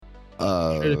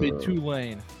Should it be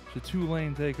Tulane? Should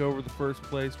Tulane take over the first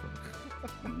place from?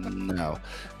 No,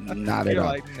 not at You're all.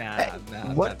 like, Hey,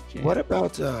 nah, what not a chance. what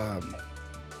about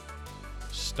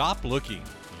Stop looking.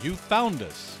 You found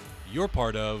us. You're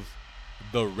part of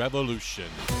the revolution.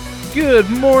 Good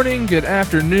morning, good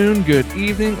afternoon, good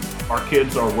evening. Our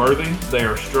kids are worthy, they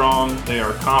are strong, they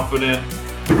are confident.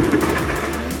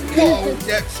 Whoa,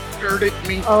 that skirted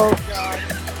me. Oh, God.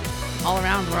 All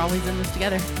around, we're always in this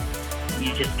together.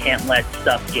 You just can't let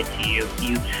stuff get to you.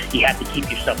 You have to keep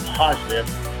yourself positive.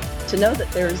 To know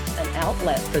that there's an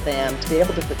outlet for them to be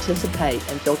able to participate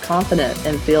and feel confident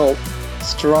and feel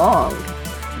strong.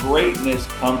 Greatness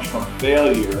comes from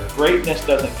failure. Greatness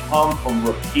doesn't come from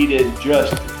repeated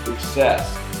just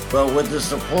success. But with the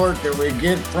support that we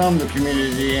get from the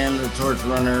community and the torch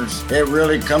runners, it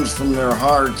really comes from their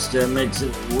hearts that makes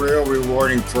it real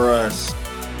rewarding for us.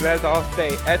 Let's all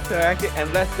stay SO-active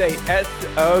and let's stay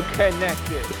SO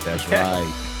connected. That's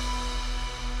right.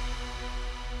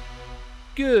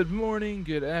 Good morning,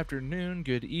 good afternoon,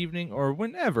 good evening, or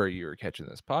whenever you're catching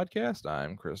this podcast.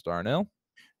 I'm Chris Darnell.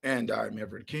 And I'm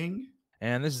Everett King.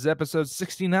 And this is episode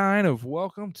 69 of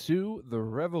Welcome to the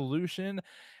Revolution.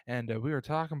 And we were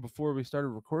talking before we started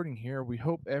recording here. We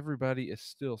hope everybody is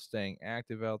still staying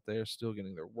active out there, still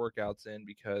getting their workouts in,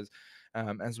 because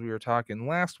as we were talking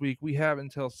last week, we have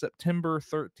until September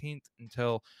 13th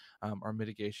until our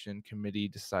mitigation committee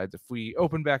decides if we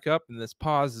open back up and this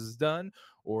pause is done,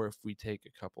 or if we take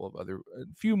a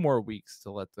few more weeks to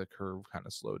let the curve kind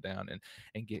of slow down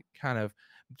and get kind of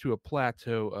to a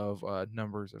plateau of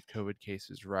numbers of COVID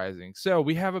cases rising. So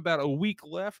we have about a week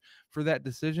left for that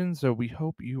decision. So we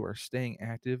hope you are staying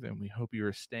active and we hope you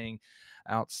are staying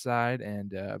outside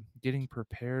and getting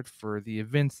prepared for the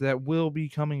events that will be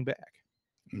coming back.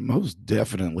 Most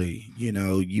definitely.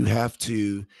 You have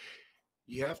to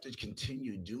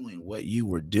continue doing what you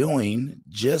were doing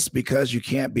just because you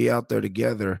can't be out there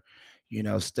together.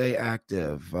 Stay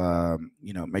active,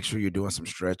 make sure you're doing some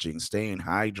stretching, staying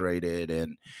hydrated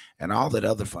and all that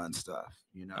other fun stuff,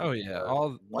 Oh yeah.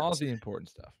 All the important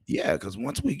stuff. Yeah. Cause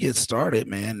once we get started,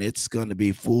 man, it's going to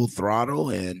be full throttle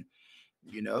and,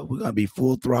 we're going to be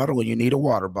full throttle and you need a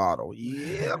water bottle.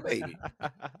 Yeah, baby.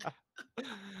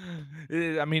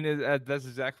 That's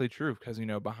exactly true because,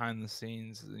 behind the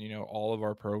scenes, all of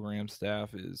our program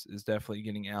staff is definitely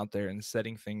getting out there and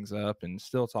setting things up and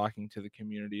still talking to the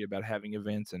community about having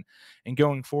events and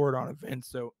going forward on events.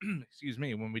 So, excuse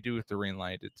me, when we do with the rain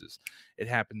light, it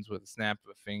happens with a snap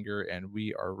of a finger and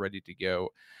we are ready to go.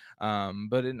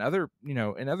 But in other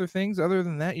things, other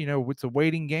than that, it's a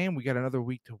waiting game. We got another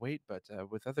week to wait. But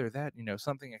with other that,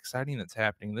 something exciting that's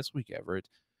happening this week, Everett.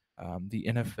 The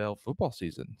NFL football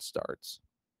season starts.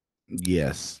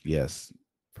 Yes.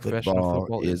 Professional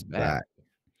football is back.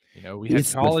 We had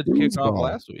college kickoff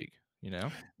last week.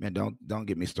 Man, don't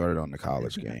get me started on the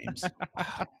college games.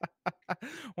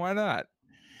 Why not?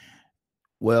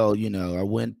 Well,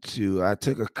 I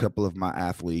took a couple of my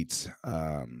athletes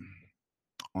on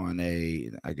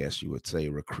I guess you would say,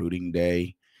 recruiting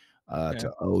day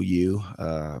to OU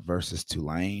versus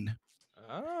Tulane.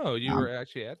 Oh, you were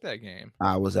actually at that game.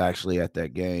 I was actually at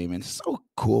that game. And it's so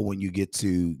cool when you get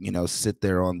to, sit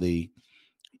there on the,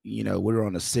 we're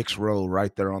on the 6th row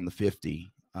right there on the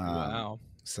 50. Wow.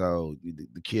 So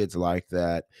the kids like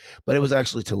that. But it was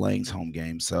actually Tulane's home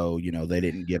game. So, they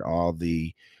didn't get all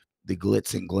the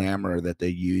glitz and glamour that they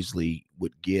usually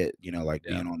would get, being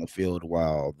on the field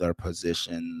while their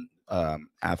position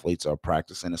athletes are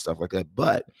practicing and stuff like that.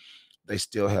 But they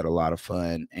still had a lot of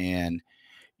fun. And,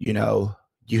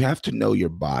 you have to know your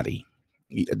body.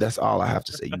 That's all I have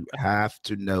to say. You have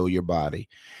to know your body.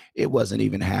 It wasn't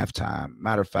even halftime.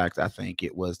 Matter of fact, I think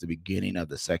it was the beginning of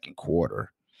the second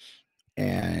quarter.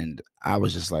 And I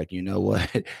was just like, you know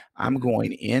what? I'm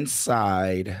going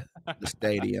inside the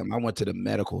stadium. I went to the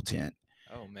medical tent.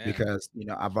 Oh man. Because,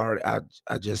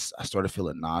 I started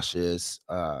feeling nauseous,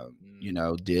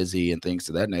 dizzy and things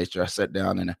of that nature. I sat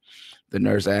down and the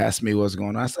nurse asked me what's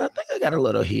going on. I said, I think I got a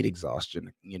little heat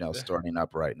exhaustion, starting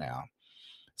up right now.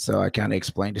 So I kind of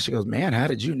explained it. She goes, man, how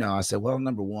did you know? I said, well,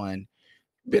 number one,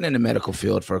 been in the medical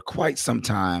field for quite some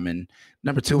time. And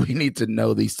number two, we need to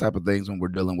know these type of things when we're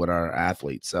dealing with our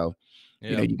athletes. So,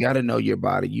 you got to know your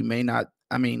body. You may not,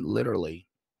 literally,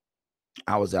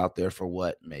 I was out there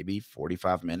for maybe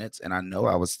 45 minutes and I know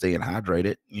I was staying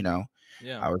hydrated,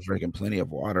 I was drinking plenty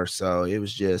of water. So it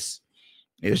was just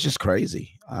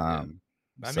crazy.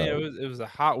 It was a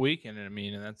hot weekend.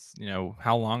 And that's,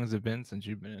 how long has it been since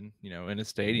you've been, in a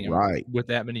stadium right with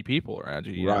that many people around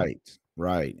you? Right.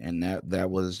 Right. And that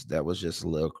was just a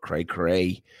little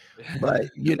cray. But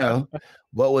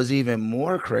what was even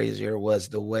more crazier was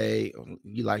the way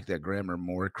you like that grammar,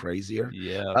 more crazier.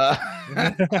 Yeah.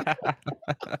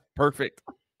 Perfect.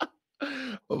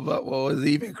 But what was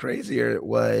even crazier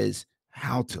was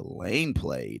how Tulane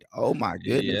played. Oh my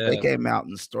goodness. They Yeah. came out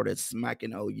and started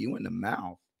smacking OU in the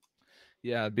mouth.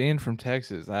 Yeah, being from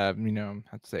Texas, I'd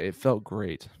say it felt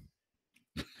great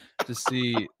to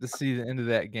see the end of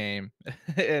that game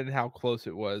and how close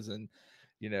it was. And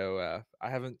I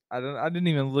didn't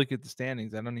even look at the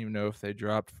standings. I don't even know if they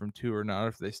dropped from 2 or not,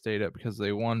 if they stayed up because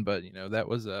they won. But that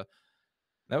was a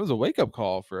wake up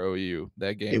call for OU.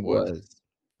 That game It was.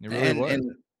 It really was.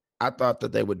 And I thought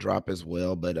that they would drop as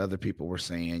well, but other people were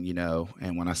saying,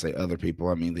 and when I say other people,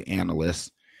 I mean the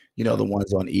analysts, the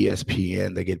ones on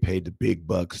ESPN, they get paid the big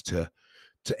bucks to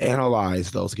analyze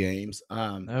those games.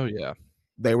 Oh yeah.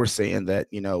 They were saying that,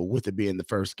 with it being the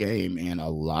first game and a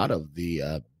lot of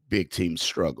the big teams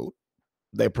struggled,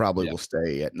 they probably will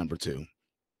stay at number 2.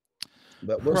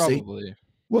 But we'll see.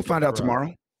 We'll find out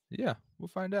tomorrow. Yeah, we'll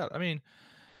find out. I mean,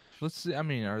 let's see. I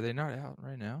mean, are they not out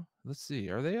right now? Let's see.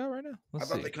 Are they out right now? I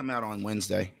thought they come out on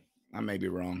Wednesday. I may be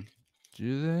wrong.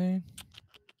 Do they?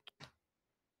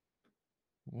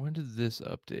 When did this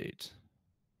update?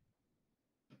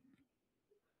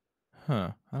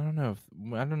 Huh. I don't know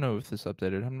if this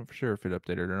updated. I'm not sure if it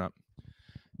updated or not.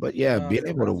 But yeah, being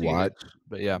able to watch,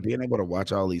 being able to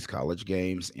watch all these college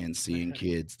games and seeing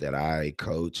kids that I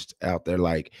coached out there,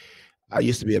 like I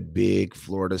used to be a big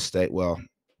Florida State. Well,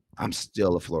 I'm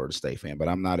still a Florida State fan, but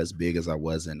I'm not as big as I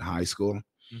was in high school.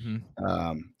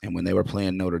 Mm-hmm. And when they were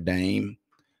playing Notre Dame,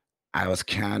 I was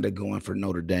kind of going for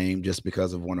Notre Dame just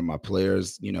because of one of my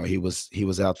players. He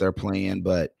was out there playing,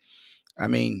 but I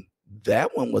mean,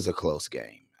 that one was a close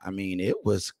game. I mean, it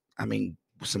was,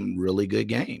 some really good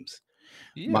games.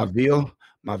 Yeah.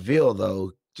 Maville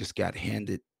though just got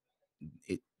handed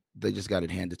it. They just got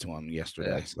it handed to him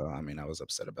yesterday. Yeah. So I mean, I was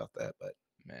upset about that. But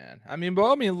man,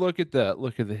 look at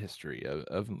the history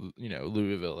of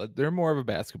Louisville. They're more of a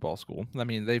basketball school. I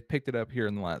mean, they've picked it up here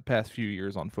in the past few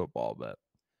years on football, but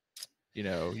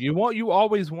you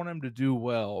always want them to do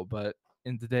well. But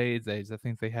in today's days, I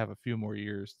think they have a few more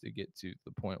years to get to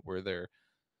the point where they're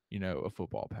a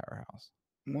football powerhouse.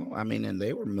 Well, I mean, and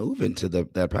they were moving to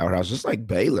that powerhouse, just like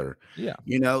Baylor. Yeah.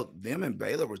 Them and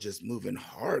Baylor were just moving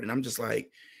hard. And I'm just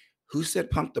like, who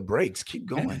said pump the brakes? Keep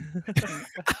going.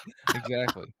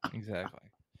 Exactly.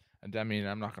 And I mean,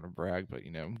 I'm not going to brag, but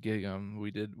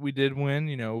we did win.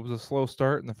 It was a slow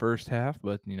start in the first half,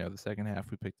 but the second half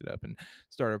we picked it up and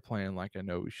started playing like I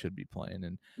know we should be playing,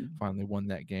 and finally won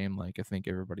that game. Like I think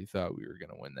everybody thought we were going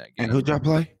to win that game. And who'd y'all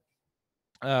play?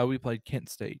 We played Kent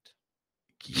State.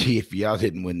 If y'all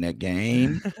didn't win that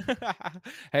game,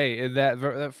 hey, in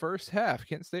that first half,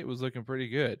 Kent State was looking pretty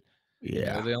good.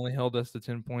 Yeah, they only held us to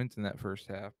 10 points in that first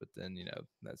half, but then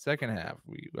that second half,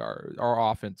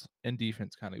 our offense and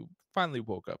defense kind of finally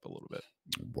woke up a little bit.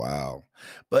 Wow!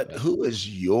 But who is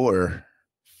your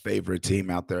favorite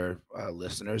team out there,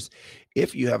 listeners?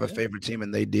 If you have a favorite team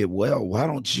and they did well, why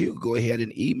don't you go ahead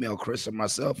and email Chris or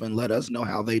myself and let us know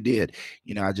how they did?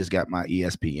 I just got my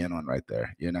ESPN on right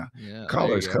there.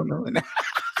 Callers coming.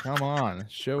 Come on,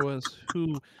 show us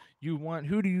who you want.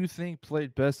 Who do you think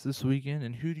played best this weekend,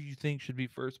 and who do you think should be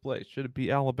first place? Should it be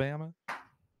Alabama, or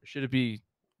should it be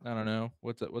I don't know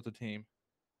what's a team?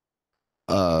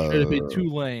 Should it be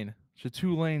Tulane? Should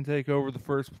Tulane take over the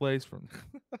first place from?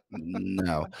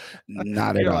 No,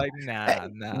 not at all. Like,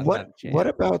 nah. What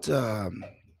about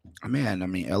man? I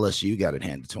mean, LSU got it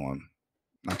handed to them.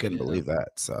 I couldn't believe that.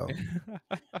 So,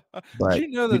 but did you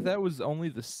know that was only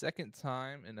the second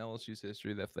time in LSU's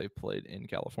history that they played in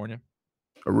California?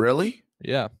 Really?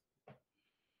 Yeah.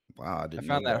 Wow, I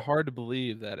found that hard to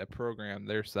believe that a program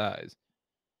their size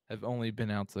have only been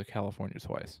out to California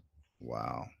twice.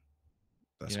 Wow.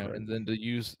 That's crazy. And then to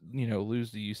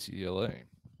lose to UCLA.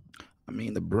 I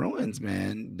mean, the Bruins,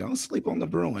 man, don't sleep on the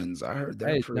Bruins. I heard that.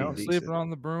 Hey, don't sleep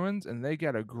on the Bruins, and they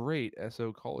got a great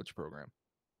SO college program.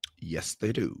 Yes,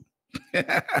 they do.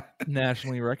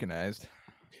 Nationally recognized.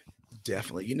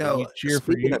 Definitely. We cheer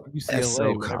for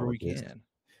UCLA whenever we can.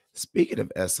 Speaking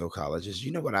of SO colleges,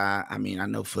 you know what I mean, I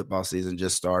know football season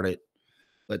just started,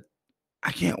 but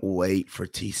I can't wait for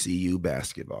TCU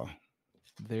basketball.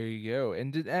 There you go.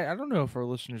 And I don't know if our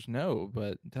listeners know,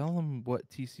 but tell them what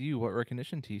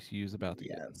recognition TCU is about to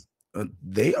get.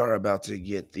 They are about to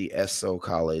get the SO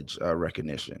college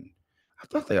recognition. I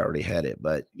thought they already had it,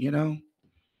 but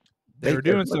they were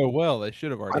doing so well, they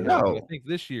should have already. I know. I think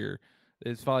this year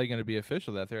it's probably going to be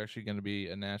official that they're actually going to be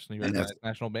a nationally recognized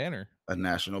national banner. A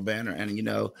national banner, and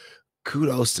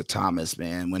kudos to Thomas,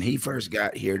 man. When he first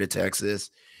got here to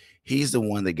Texas, he's the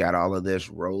one that got all of this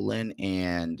rolling.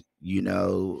 And,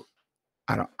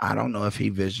 I don't know if he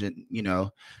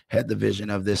had the vision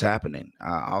of this happening.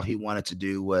 All he wanted to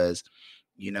do was,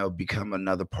 become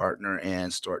another partner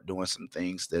and start doing some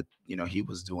things that, he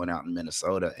was doing out in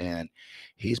Minnesota. And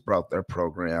he's brought their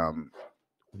program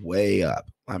way up.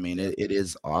 I mean, it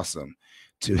is awesome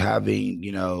to having,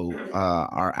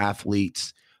 our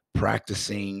athletes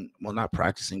practicing, well, not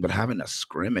practicing, but having a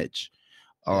scrimmage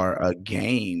or a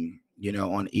game,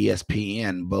 on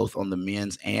ESPN, both on the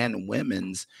men's and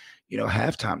women's,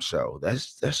 halftime show.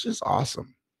 That's just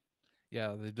awesome.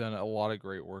 Yeah, they've done a lot of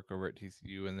great work over at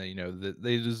TCU, and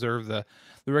they deserve the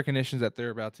recognitions that they're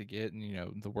about to get,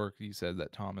 and the work you said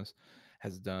that Thomas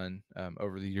has done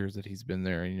over the years that he's been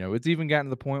there. It's even gotten to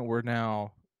the point where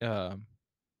now,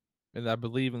 and I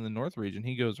believe in the North region,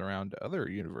 he goes around to other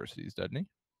universities, doesn't he?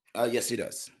 Yes, he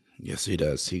does. Yes, he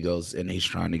does. He goes and he's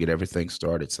trying to get everything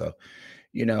started. So,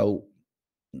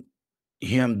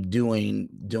 him doing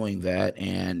that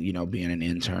and being an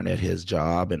intern at his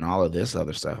job and all of this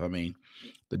other stuff. I mean,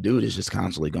 the dude is just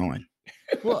constantly going.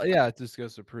 Well, yeah, it just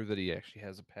goes to prove that he actually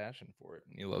has a passion for it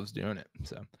and he loves doing it.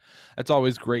 So that's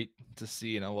always great to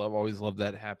see, and always love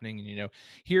that happening. And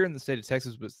here in the state of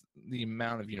Texas, with the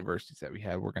amount of universities that we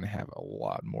have, we're going to have a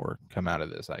lot more come out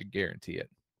of this. I guarantee it.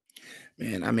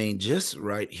 Man, I mean, just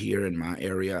right here in my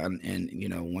area, and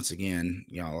once again,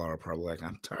 y'all are probably like,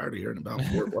 I'm tired of hearing about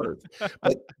Fort Worth,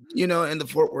 but in the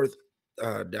Fort Worth,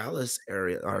 Dallas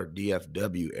area, or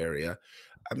DFW area,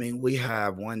 I mean, we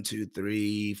have 1, 2,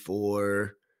 3,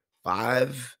 4,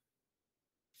 5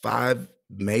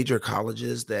 major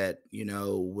colleges that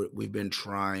we've been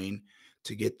trying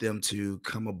to get them to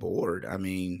come aboard. I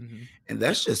mean, and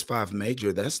that's just 5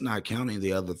 major. That's not counting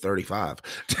the other 35.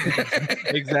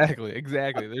 Exactly.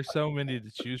 There's so many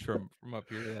to choose from up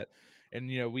here that, and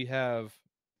we have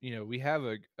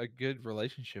a good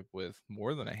relationship with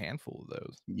more than a handful of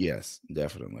those. Yes,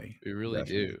 definitely. We really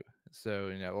do.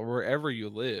 So, wherever you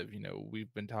live,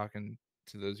 we've been talking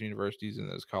to those universities and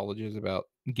those colleges about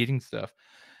getting stuff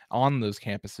on those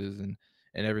campuses and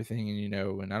everything.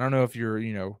 And I don't know if you're,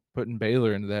 putting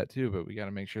Baylor into that too, but we got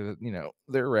to make sure that,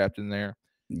 they're wrapped in there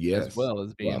as well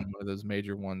as being one of those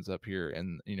major ones up here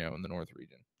in the North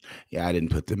region. Yeah, I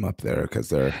didn't put them up there because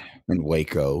they're in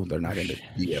Waco. They're not in the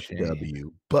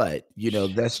DFW. But,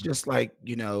 that's just like,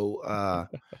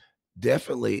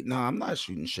 definitely. No, I'm not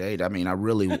shooting shade. I mean, I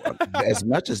really, as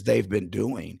much as they've been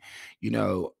doing,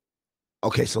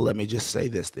 okay, so let me just say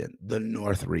this then. The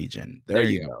North region. There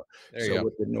you go. So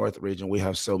with the North region, we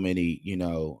have so many,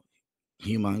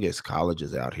 humongous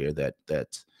colleges out here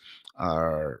that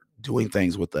are doing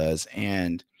things with us.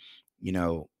 And,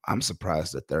 I'm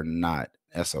surprised that they're not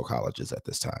SO colleges at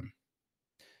this time.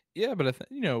 Yeah, but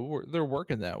they're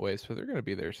working that way, so they're going to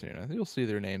be there soon. I think you'll see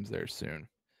their names there soon.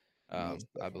 I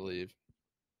believe.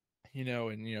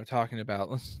 And talking about,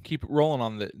 let's keep rolling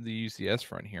on the UCS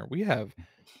front here. We have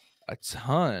a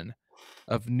ton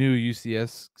of new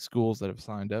UCS schools that have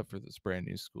signed up for this brand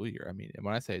new school year. I mean,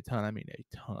 when I say a ton, I mean a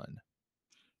ton.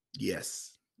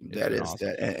 Yes, that is awesome.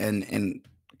 That, and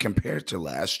compared to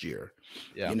last year,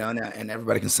 and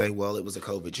everybody can say, well, it was a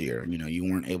COVID year, you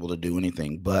weren't able to do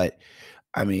anything. But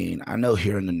I mean, I know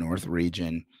here in the North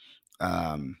region,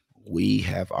 we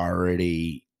have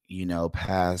already,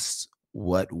 passed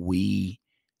what we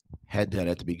had done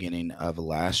at the beginning of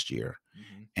last year.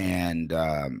 And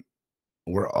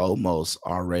we're almost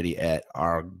already at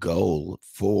our goal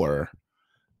for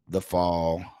the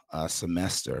fall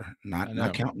semester,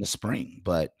 not counting the spring,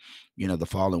 but the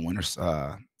fall and winter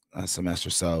semester.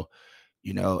 So,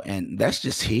 and that's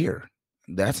just here.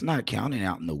 That's not counting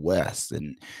out in the West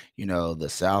and the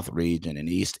South region and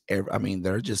East. I mean,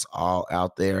 they're just all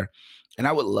out there. And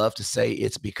I would love to say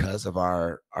it's because of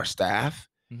our staff,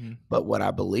 but what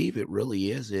I believe it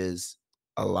really is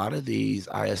a lot of these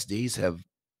ISDs have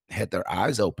had their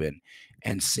eyes open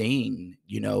and seen,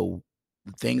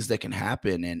 things that can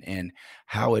happen and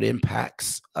how it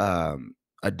impacts a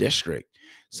district.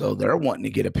 So they're wanting to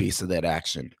get a piece of that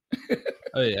action.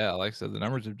 Oh yeah, like I said, the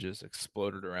numbers have just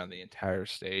exploded around the entire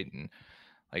state, and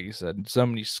like you said, so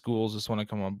many schools just want to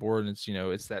come on board. And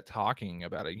it's that talking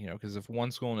about it, because if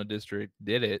one school in a district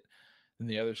did it, then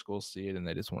the other schools see it and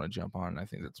they just want to jump on. And I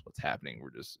think that's what's happening.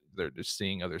 They're just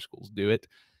seeing other schools do it.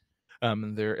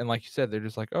 And like you said, they're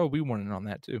just like, oh, we want in on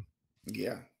that too.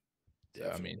 Yeah.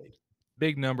 Definitely. I mean,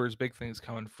 big numbers, big things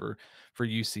coming for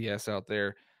UCS out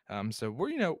there. So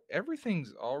we're,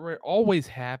 everything's always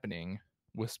happening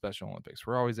with Special Olympics.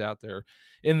 We're always out there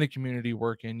in the community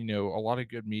working, a lot of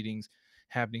good meetings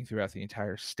happening throughout the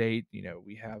entire state.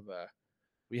 We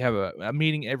have a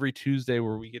meeting every Tuesday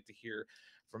where we get to hear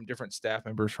from different staff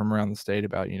members from around the state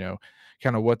about,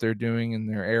 kind of what they're doing in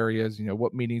their areas,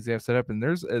 what meetings they have set up. And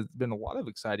there's been a lot of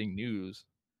exciting news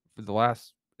for the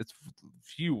last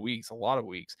few weeks, a lot of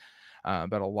weeks,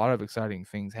 about a lot of exciting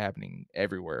things happening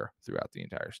everywhere throughout the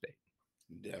entire state.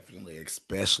 Definitely,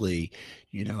 especially,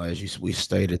 as we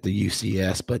stated, the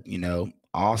UCS, but,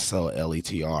 also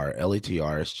LETR.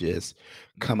 LETR is just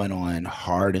coming on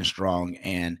hard and strong.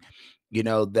 And,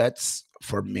 that's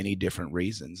for many different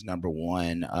reasons. Number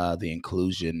one, the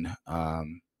inclusion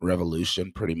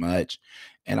revolution, pretty much.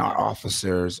 And our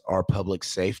officers, our public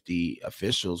safety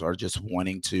officials are just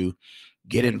wanting to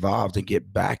get involved and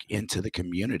get back into the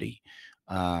community.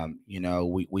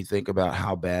 We think about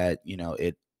how bad,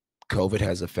 COVID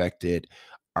has affected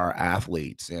our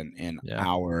athletes and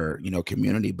our,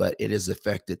 community, but it has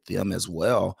affected them as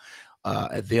well.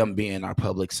 Them being our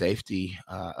public safety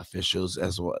officials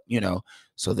as well,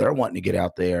 so they're wanting to get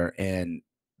out there and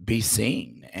be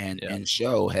seen and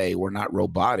show, hey, we're not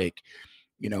robotic.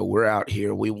 We're out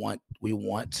here. We want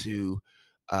to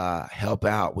help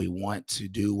out. We want to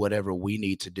do whatever we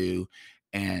need to do.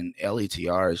 And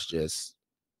LETR is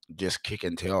just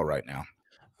kicking tail right now.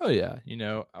 Oh yeah.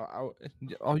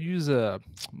 I'll use what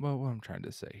I'm trying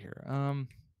to say here.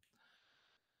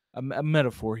 A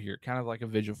metaphor here, kind of like a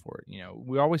visual for it.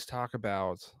 We always talk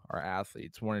about our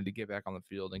athletes wanting to get back on the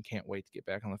field and can't wait to get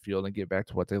back on the field and get back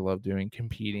to what they love doing,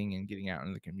 competing and getting out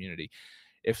in the community.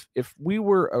 If we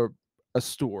were a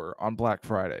store on Black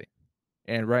Friday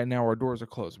and right now our doors are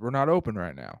closed, we're not open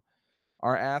right now,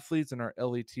 our athletes and our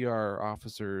LETR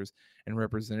officers and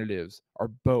representatives are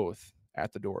both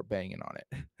at the door banging on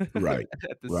it. Right.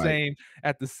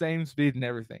 at the same speed and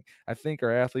everything. I think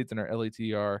our athletes and our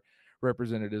LETR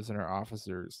representatives and our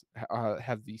officers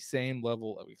have the same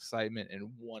level of excitement and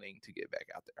wanting to get back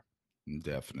out there.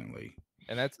 Definitely.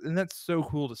 And that's so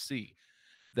cool to see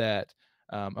that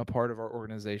a part of our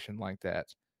organization like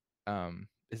that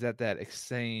is at that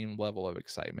same level of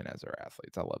excitement as our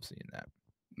athletes. I love seeing that.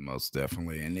 Most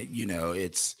definitely. And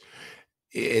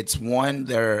it's one,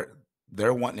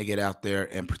 they're wanting to get out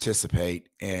there and participate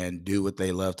and do what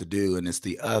they love to do. And it's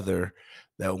the other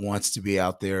that wants to be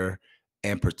out there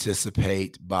and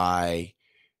participate by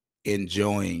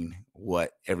enjoying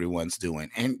what everyone's doing.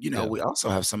 And, we also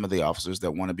have some of the officers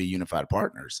that want to be unified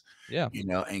partners,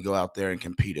 and go out there and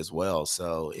compete as well.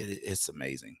 So it's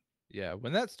amazing. Yeah.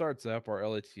 When that starts up, our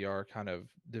LETR kind of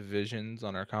divisions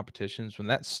on our competitions, when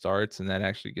that starts and that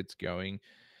actually gets going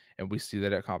and we see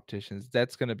that at competitions,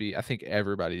 that's going to be, I think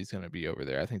everybody's going to be over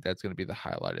there. I think that's going to be the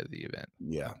highlight of the event.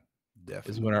 Yeah,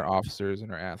 definitely. Is when our officers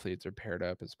and our athletes are paired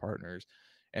up as partners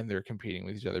and they're competing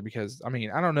with each other. Because, I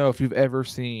don't know if you've ever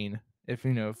seen, if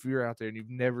you're out there and you've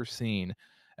never seen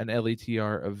an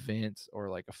LETR event or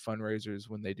like a fundraisers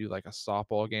when they do like a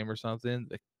softball game or something,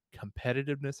 the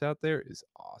competitiveness out there is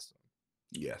awesome.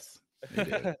 Yes.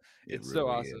 It's really so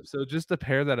awesome. Is. So just to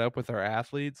pair that up with our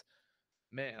athletes,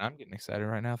 man, I'm getting excited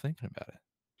right now thinking about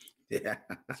it. Yeah.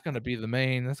 That's going to be the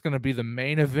main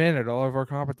event at all of our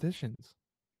competitions.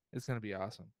 It's going to be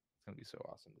awesome. It's going to be so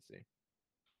awesome to see.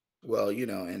 Well,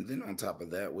 and then on top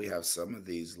of that, we have some of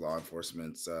these law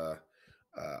enforcement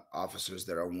officers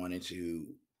that are wanting to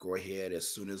go ahead as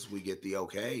soon as we get the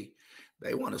okay.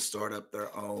 They want to start up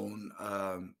their own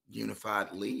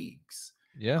unified leagues.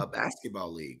 Yeah.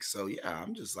 Basketball league. So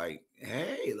I'm just like,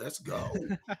 hey, let's go.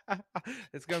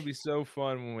 It's gonna be so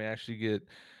fun when we actually get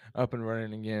up and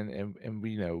running again and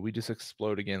we just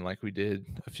explode again like we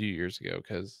did a few years ago,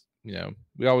 because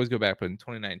we always go back, but in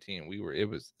 2019 it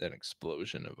was an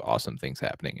explosion of awesome things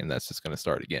happening, and that's just gonna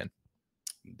start again.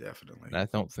 Definitely. And I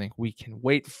don't think we can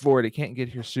wait for it. It can't get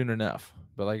here soon enough.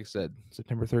 But like I said,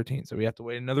 September 13th, so we have to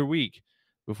wait another week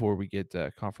before we get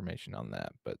confirmation on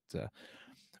that. But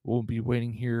we'll be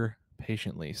waiting here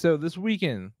patiently. So this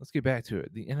weekend, let's get back to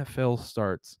it. The NFL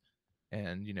starts,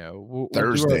 and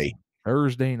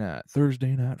Thursday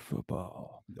night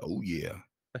football. Oh yeah.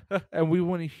 And we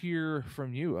want to hear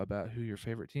from you about who your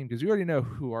favorite team, because you already know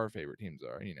who our favorite teams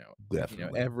are.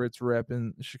 Definitely. Everett's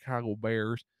repping the Chicago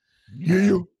Bears.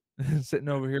 Yeah. Sitting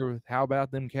over here with how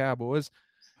about them Cowboys?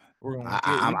 We're going.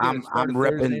 I'm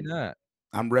repping.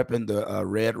 I'm repping the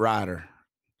Red Rider.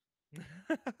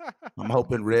 I'm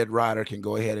hoping Red Rider can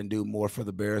go ahead and do more for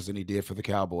the Bears than he did for the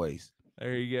Cowboys.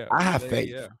 There you go. I have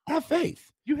faith. I have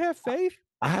faith. You have faith?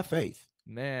 I have faith.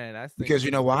 Man, I think because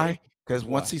you know why? Because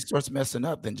once he starts messing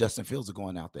up, then Justin Fields are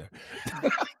going out there.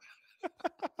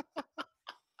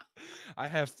 I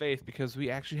have faith because we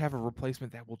actually have a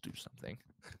replacement that will do something.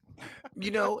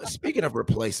 Speaking of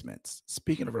replacements,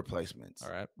 All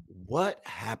right. what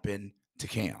happened to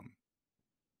Cam?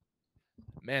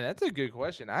 Man, that's a good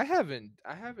question. I haven't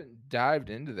dived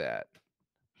into that.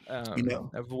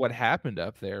 Of what happened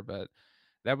up there, but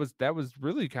that was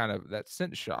really kind of that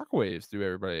sent shockwaves through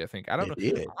everybody. I think I don't know.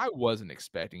 It did. I wasn't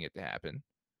expecting it to happen.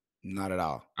 Not at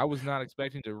all. I was not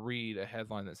expecting to read a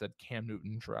headline that said Cam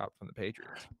Newton dropped from the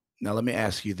Patriots. Now let me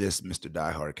ask you this, Mr.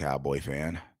 Diehard Cowboy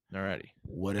fan. Alrighty.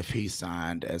 What if he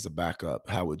signed as a backup?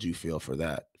 How would you feel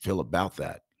about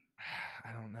that?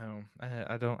 I don't know.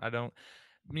 I don't.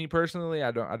 Me personally,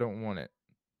 I don't want it.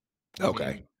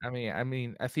 Okay. I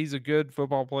mean, if he's a good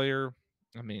football player,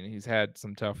 I mean, he's had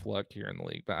some tough luck here in the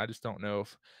league, but I just don't know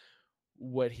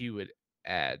what he would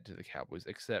add to the Cowboys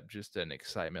except just an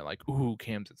excitement like, ooh,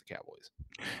 Cam's at the Cowboys.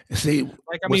 See,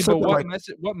 but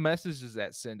what message does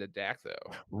that send to Dak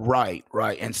though? Right.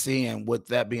 And seeing with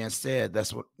that being said,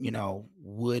 that's what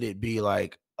would it be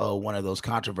like one of those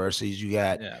controversies? You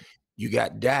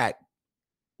got Dak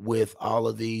with all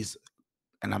of these,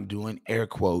 and I'm doing air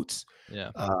quotes,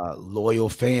 loyal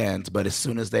fans, but as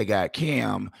soon as they got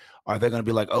Cam, are they going to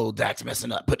be like, oh, Dak's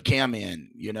messing up, put Cam in,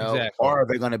 Exactly. Or are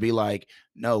they going to be like,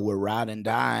 no, we're riding and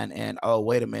dying, and oh,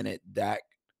 wait a minute, Dak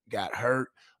got hurt,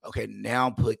 okay,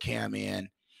 now put Cam in.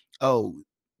 Oh,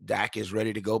 Dak is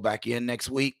ready to go back in next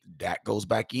week, Dak goes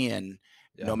back in,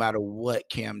 no matter what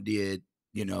Cam did,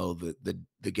 the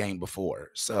game before.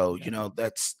 So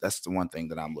that's the one thing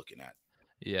that I'm looking at.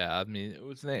 Yeah, I mean, it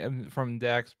was from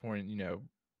Dak's point,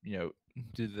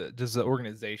 does the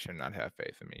organization not have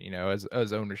faith in me?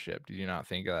 As ownership, do you not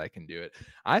think that I can do it?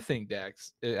 I think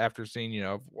Dak's, after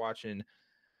seeing, watching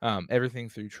everything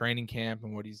through training camp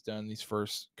and what he's done these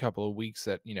first couple of weeks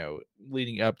that,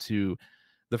 leading up to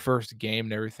the first game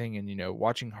and everything, and,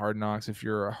 watching Hard Knocks, if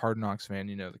you're a Hard Knocks fan,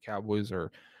 the Cowboys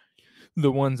are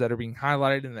the ones that are being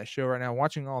highlighted in that show right now.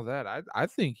 Watching all that, I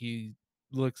think he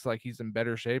looks like he's in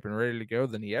better shape and ready to go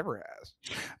than he ever has.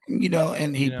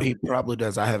 And he probably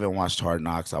does. I haven't watched Hard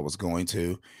Knocks. I was going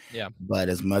to. Yeah. But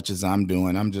as much as I'm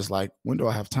doing, I'm just like, when do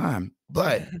I have time?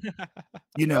 But,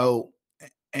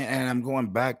 and I'm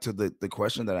going back to the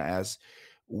question that I asked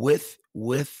with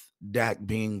Dak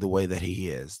being the way that he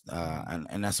is.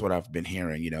 And that's what I've been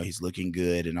hearing. He's looking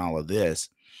good and all of this.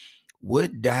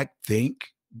 Would Dak think,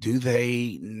 do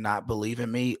they not believe in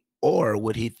me? Or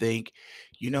would he think,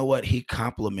 you know what? He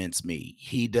compliments me.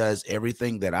 He does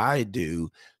everything that I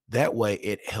do. That way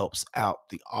it helps out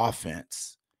the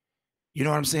offense. You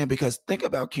know what I'm saying? Because think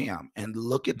about Cam and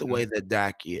look at the way that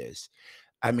Dak is.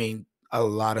 I mean, a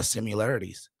lot of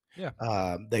similarities.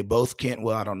 Yeah. They both can't.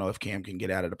 Well, I don't know if Cam can get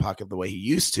out of the pocket the way he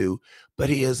used to, but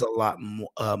he is a lot more.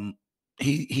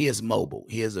 He is mobile.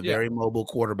 He is a very mobile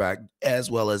quarterback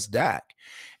as well as Dak.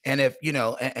 And if,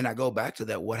 and I go back to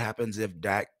that, what happens if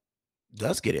Dak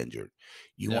does get injured?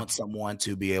 You want someone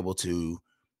to be able to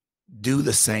do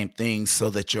the same thing so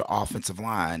that your offensive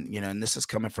line, and this is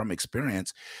coming from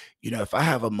experience, if I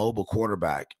have a mobile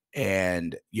quarterback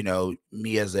and,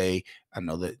 me as I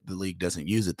know that the league doesn't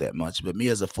use it that much, but me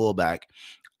as a fullback,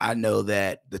 I know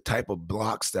that the type of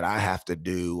blocks that I have to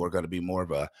do are going to be more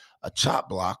of a chop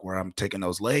block where I'm taking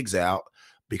those legs out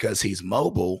because he's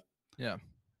mobile. Yeah.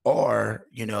 Or,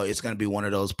 it's going to be one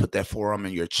of those, put that forearm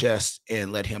in your chest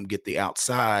and let him get the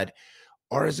outside.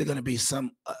 Or is it going to be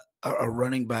a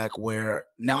running back where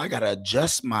now I got to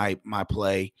adjust my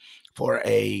play for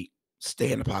a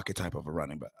stay in the pocket type of a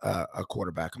running back, a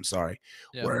quarterback, I'm sorry,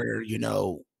 where,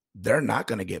 they're not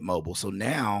going to get mobile. So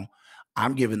now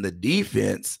I'm giving the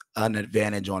defense an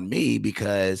advantage on me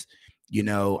because,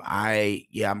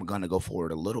 I'm going to go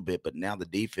forward a little bit, but now the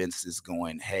defense is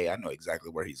going, hey, I know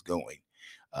exactly where he's going.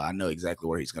 I know exactly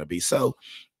where he's going to be. So,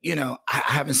 I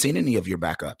haven't seen any of your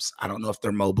backups. I don't know if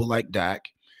they're mobile like Dak.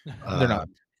 They're not.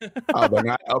 Oh, they're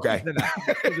not? Okay. They're not.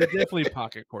 They're definitely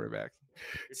pocket quarterbacks.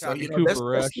 So, that's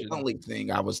the only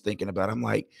thing I was thinking about. I'm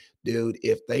like, dude,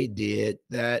 if they did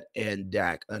that and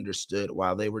Dak understood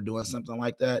while they were doing something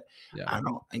like that, I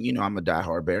don't, and I'm a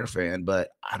diehard Bear fan,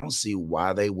 but I don't see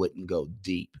why they wouldn't go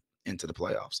deep into the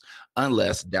playoffs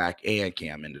unless Dak and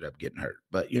Cam ended up getting hurt.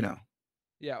 But,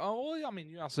 Yeah. Oh, well, I mean,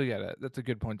 you also that's a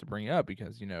good point to bring up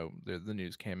because, the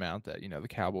news came out that, the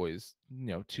Cowboys,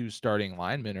 2 starting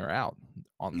linemen are out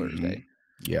on Thursday.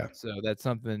 Yeah. So that's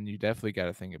something you definitely got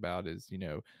to think about is,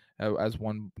 as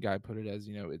one guy put it, as,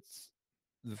 it's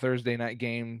the Thursday night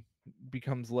game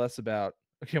becomes less about,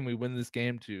 can we win this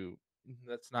game, to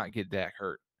let's not get Dak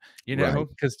hurt,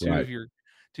 because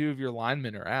two of your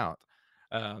linemen are out.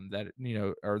 that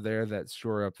are there that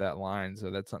shore up that line.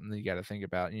 So that's something that you got to think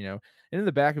about. And in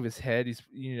the back of his head, he's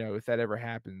if that ever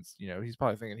happens, he's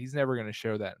probably thinking he's never going to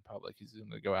show that in public. He's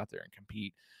going to go out there and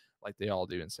compete like they all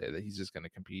do and say that he's just going to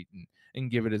compete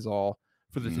and give it his all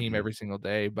for the team every single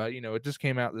day. But it just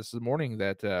came out this morning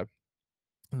that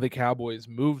the Cowboys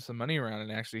moved some money around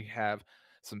and actually have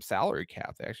some salary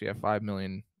cap. They actually have $5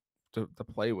 million to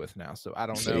play with now. So I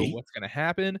don't know what's going to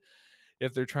happen.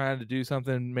 If they're trying to do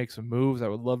something, make some moves, I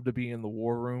would love to be in the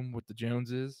war room with the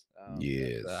Joneses.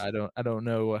 Yes. I don't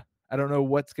know. I don't know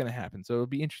what's going to happen. So it'll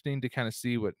be interesting to kind of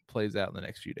see what plays out in the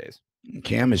next few days.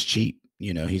 Cam is cheap.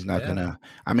 He's not gonna.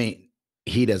 I mean,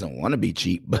 he doesn't want to be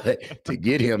cheap, but to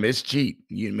get him, it's cheap.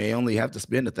 You may only have to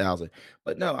spend $1,000.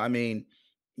 But no, I mean,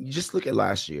 you just look at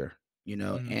last year.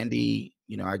 Andy.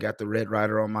 I got the Red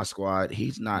Rider on my squad.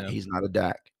 He's not. He's not a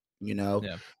Dak.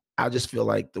 I just feel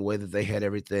like the way that they had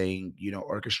everything,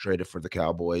 orchestrated for the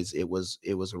Cowboys, it was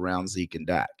around Zeke and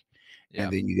Dak. Yeah.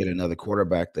 And then you get another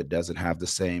quarterback that doesn't have the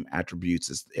same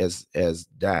attributes as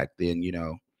Dak, then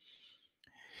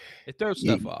it throws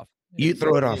stuff off. You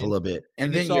throw it off a little bit.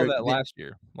 And then you saw that last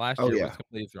year. Last year was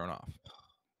completely thrown off.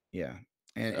 Yeah.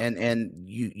 And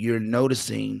you're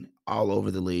noticing all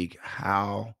over the league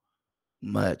how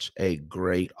much a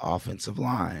great offensive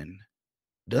line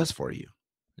does for you.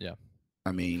 Yeah.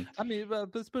 I mean,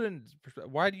 let's put in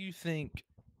perspective. Why do you think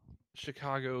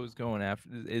Chicago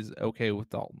is okay with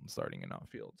Dalton starting in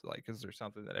on-field? Like, is there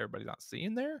something that everybody's not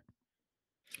seeing there?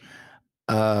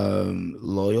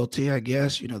 Loyalty, I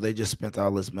guess. They just spent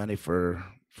all this money for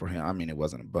him. I mean, it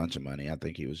wasn't a bunch of money. I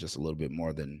think he was just a little bit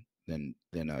more than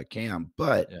Cam.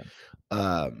 But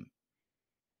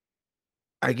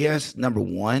I guess number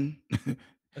one,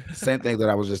 same thing that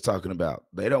I was just talking about.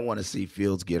 They don't want to see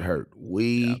Fields get hurt.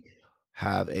 We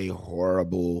have a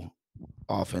horrible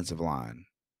offensive line.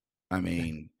 I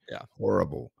mean,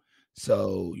 horrible.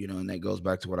 So, and that goes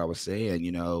back to what I was saying,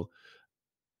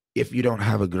 if you don't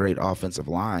have a great offensive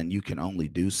line, you can only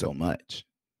do so much.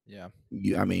 Yeah.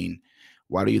 I mean,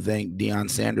 why do you think Deion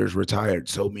Sanders retired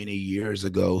so many years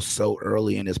ago, so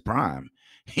early in his prime?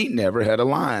 He never had a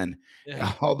line.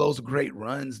 Yeah. All those great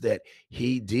runs that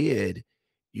he did,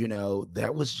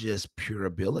 that was just pure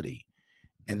ability.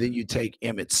 And then you take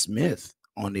Emmitt Smith,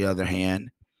 on the other hand,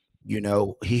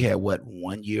 he had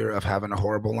 1 year of having a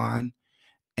horrible line.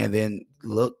 And then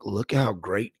look how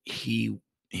great he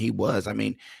was. I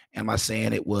mean, am I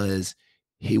saying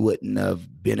he wouldn't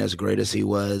have been as great as he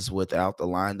was without the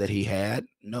line that he had?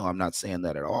 No, I'm not saying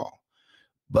that at all.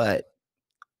 But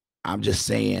I'm just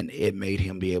saying it made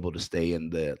him be able to stay in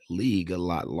the league a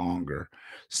lot longer.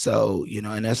 So,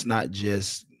 and that's not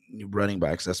just running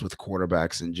backs, that's with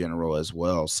quarterbacks in general as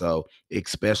well. So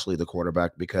especially the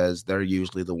quarterback, because they're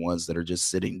usually the ones that are just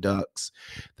sitting ducks.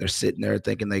 They're sitting there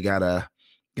thinking they got a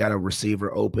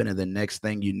receiver open, and the next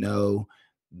thing you know,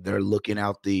 they're looking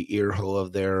out the ear hole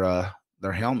of their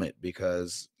helmet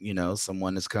because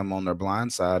someone has come on their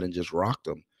blind side and just rocked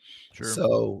them. Sure.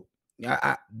 So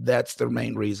that's the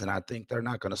main reason I think they're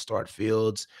not going to start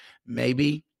Fields.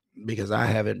 Maybe because I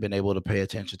haven't been able to pay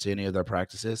attention to any of their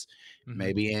practices. Mm-hmm.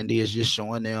 Maybe Andy is just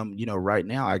showing them, right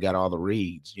now I got all the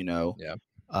reads, Yeah.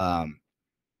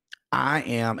 I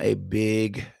am a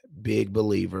big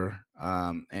believer.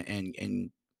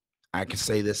 And I can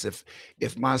say this,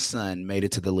 if my son made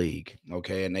it to the league,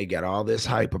 okay, and they got all this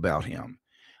hype about him,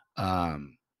 I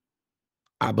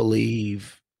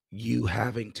believe you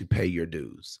having to pay your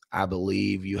dues. I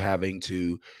believe you having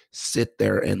to sit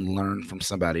there and learn from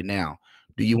somebody. Now,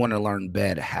 do you want to learn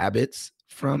bad habits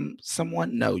from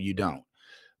someone? No, you don't.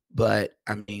 But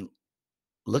I mean,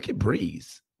 look at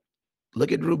Breeze.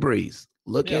 Look at Drew Brees.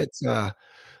 Look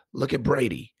at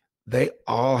Brady. They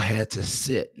all had to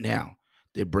sit. Now,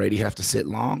 did Brady have to sit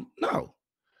long? No.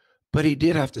 But he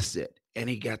did have to sit, and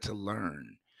he got to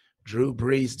learn. Drew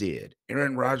Brees did.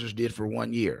 Aaron Rodgers did for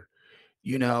 1 year.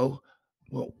 Well,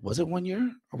 was it 1 year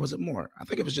or was it more? I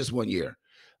think it was just 1 year.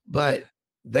 But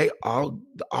they all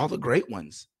the great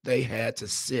ones, they had to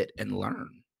sit and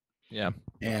learn. Yeah.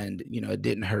 And, it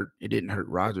didn't hurt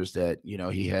Rodgers that,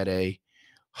 he had a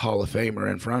Hall of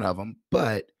Famer in front of him.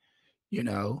 But,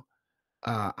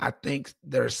 I think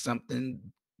there's something,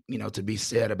 to be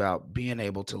said about being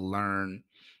able to learn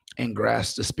and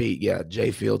grasp the speed. Yeah.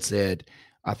 Jay Field said,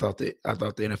 I thought the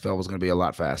NFL was going to be a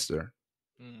lot faster.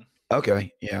 Mm.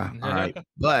 Okay. Yeah. All right.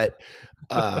 But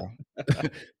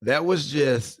that was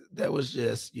just,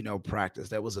 practice.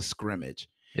 That was a scrimmage.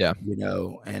 Yeah.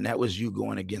 And that was you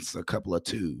going against a couple of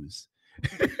twos.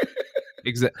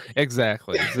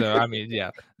 Exactly. So, I mean,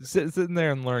 yeah, sitting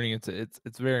there and learning,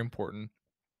 it's very important,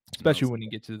 especially when you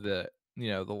get to the,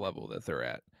 the level that they're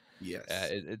at. Yes.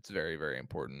 It's very, very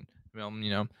important.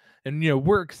 And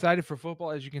we're excited for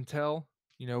football, as you can tell.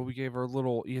 We gave our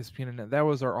little ESPN, and that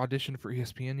was our audition for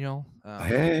ESPN, y'all.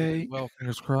 Hey. Well,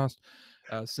 fingers crossed.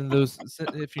 Send those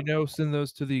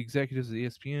to the executives of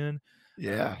ESPN.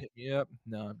 Yeah. Hit me up.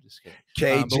 No, I'm just kidding.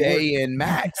 KJ and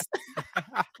Max.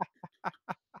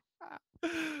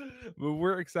 But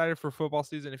we're excited for football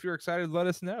season. If you're excited, let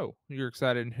us know you're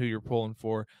excited and who you're pulling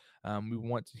for. We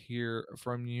want to hear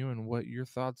from you and what your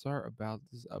thoughts are about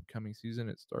this upcoming season.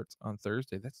 It starts on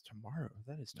Thursday. That's tomorrow.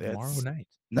 That is tomorrow night.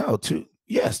 No,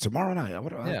 tomorrow night.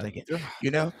 What am I thinking?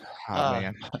 Man.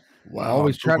 Wow.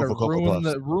 Always try to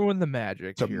ruin the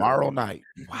magic. Tomorrow night.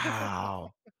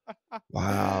 Wow.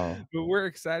 Wow. But we're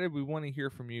excited. We want to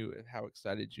hear from you and how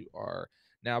excited you are.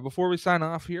 Now, before we sign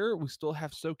off here, we still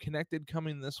have So Connected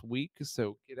coming this week.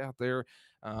 So get out there,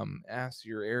 ask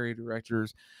your area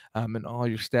directors and all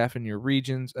your staff in your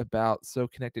regions about So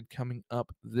Connected coming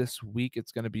up this week.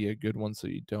 It's going to be a good one, so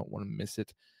you don't want to miss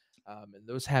it. And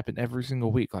those happen every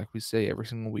single week. Like we say, every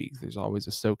single week, there's always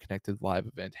a So Connected live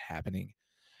event happening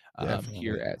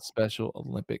here at Special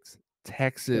Olympics,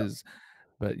 Texas. Yeah.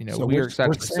 But, so we are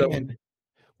excited for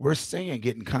We're saying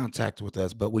get in contact with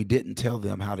us, but we didn't tell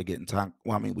them how to get in contact.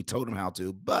 Well, I mean, we told them how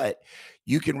to, but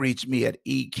you can reach me at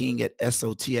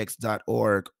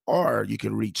eking@sotx.org, or you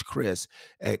can reach Chris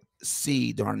at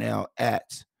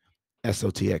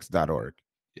cdarnell@sotx.org.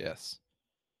 Yes.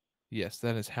 Yes,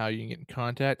 that is how you can get in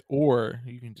contact, or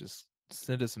you can just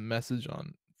send us a message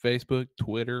on Facebook,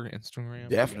 Twitter, Instagram.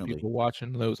 Definitely. People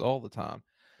watching those all the time.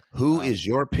 Who is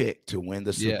your pick to win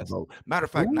the Super Bowl? Matter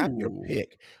of fact, not your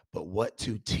pick, but what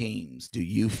two teams do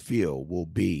you feel will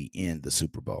be in the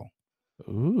Super Bowl?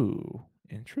 Ooh,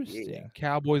 interesting. Yeah.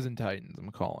 Cowboys and Titans, I'm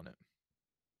calling it.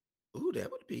 Ooh,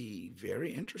 that would be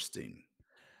very interesting.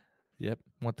 Yep,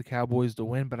 want the Cowboys to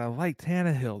win, but I like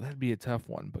Tannehill. That'd be a tough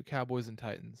one, but Cowboys and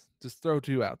Titans. Just throw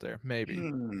two out there, maybe.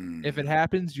 If it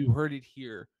happens, you heard it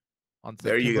here on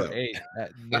September 8th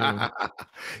at noon.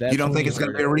 You don't think it's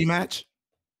going to be a rematch?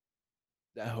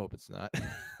 I hope it's not.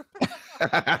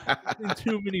 Seen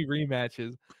too many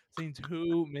rematches.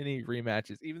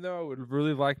 Even though I would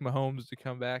really like Mahomes to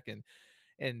come back and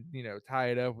tie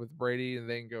it up with Brady and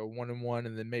then go 1-1,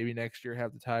 and then maybe next year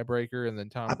have the tiebreaker, and then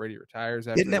Tom Brady retires.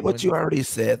 Isn't that what you already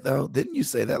said though? Didn't you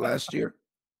say that last year?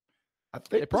 I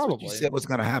think probably you said what's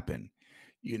going to happen.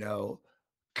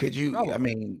 Could you? Probably. I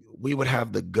mean, we would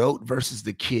have the GOAT versus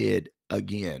the kid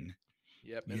again.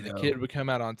 Yep, and the kid would come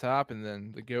out on top, and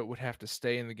then the GOAT would have to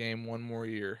stay in the game one more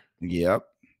year. Yep.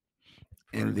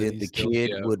 And then the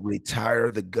kid would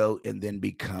retire the GOAT and then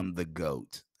become the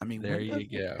GOAT. I mean, there you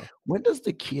go. When does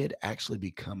the kid actually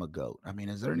become a GOAT? I mean,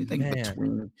 is there anything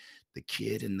between the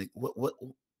kid and what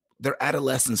their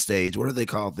adolescent stage? What are they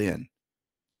called then?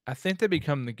 I think they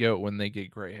become the GOAT when they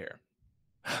get gray hair.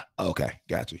 Okay,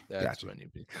 got you. That's when you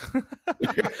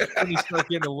start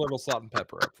getting a little salt and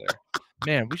pepper up there.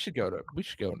 Man, we should go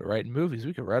into writing movies.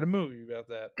 We could write a movie about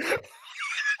that.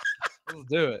 Let's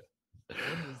do it.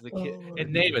 When does the kid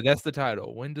and name it? That's the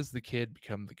title. When does the kid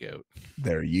become the GOAT?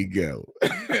 There you go.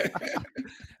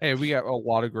 Hey, we got a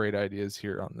lot of great ideas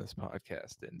here on this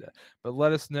podcast, but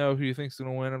let us know who you think's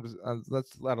going to win.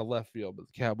 That's out of left field, but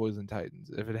the Cowboys and Titans.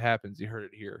 If it happens, you heard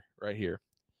it here, right here.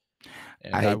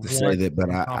 And I hate to say that, but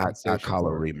I call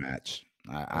a rematch.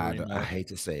 I hate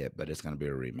to say it, but it's going to be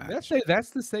a rematch.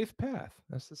 That's the safe path.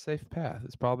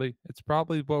 It's probably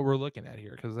what we're looking at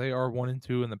here, because they are 1 and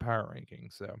 2 in the power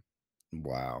rankings. So,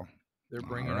 wow, they're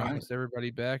bringing almost everybody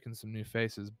back and some new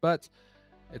faces, but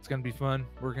it's going to be fun.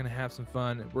 We're going to have some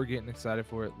fun. We're getting excited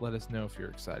for it. Let us know if you're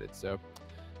excited. So,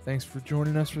 thanks for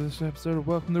joining us for this episode of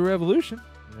Welcome to Revolution.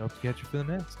 We hope to catch you for the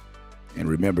next. And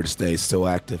remember to stay so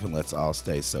active, and let's all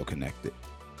stay so connected.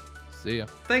 See ya.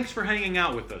 Thanks for hanging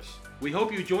out with us. We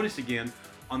hope you join us again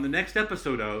on the next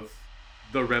episode of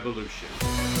The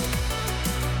Revolution.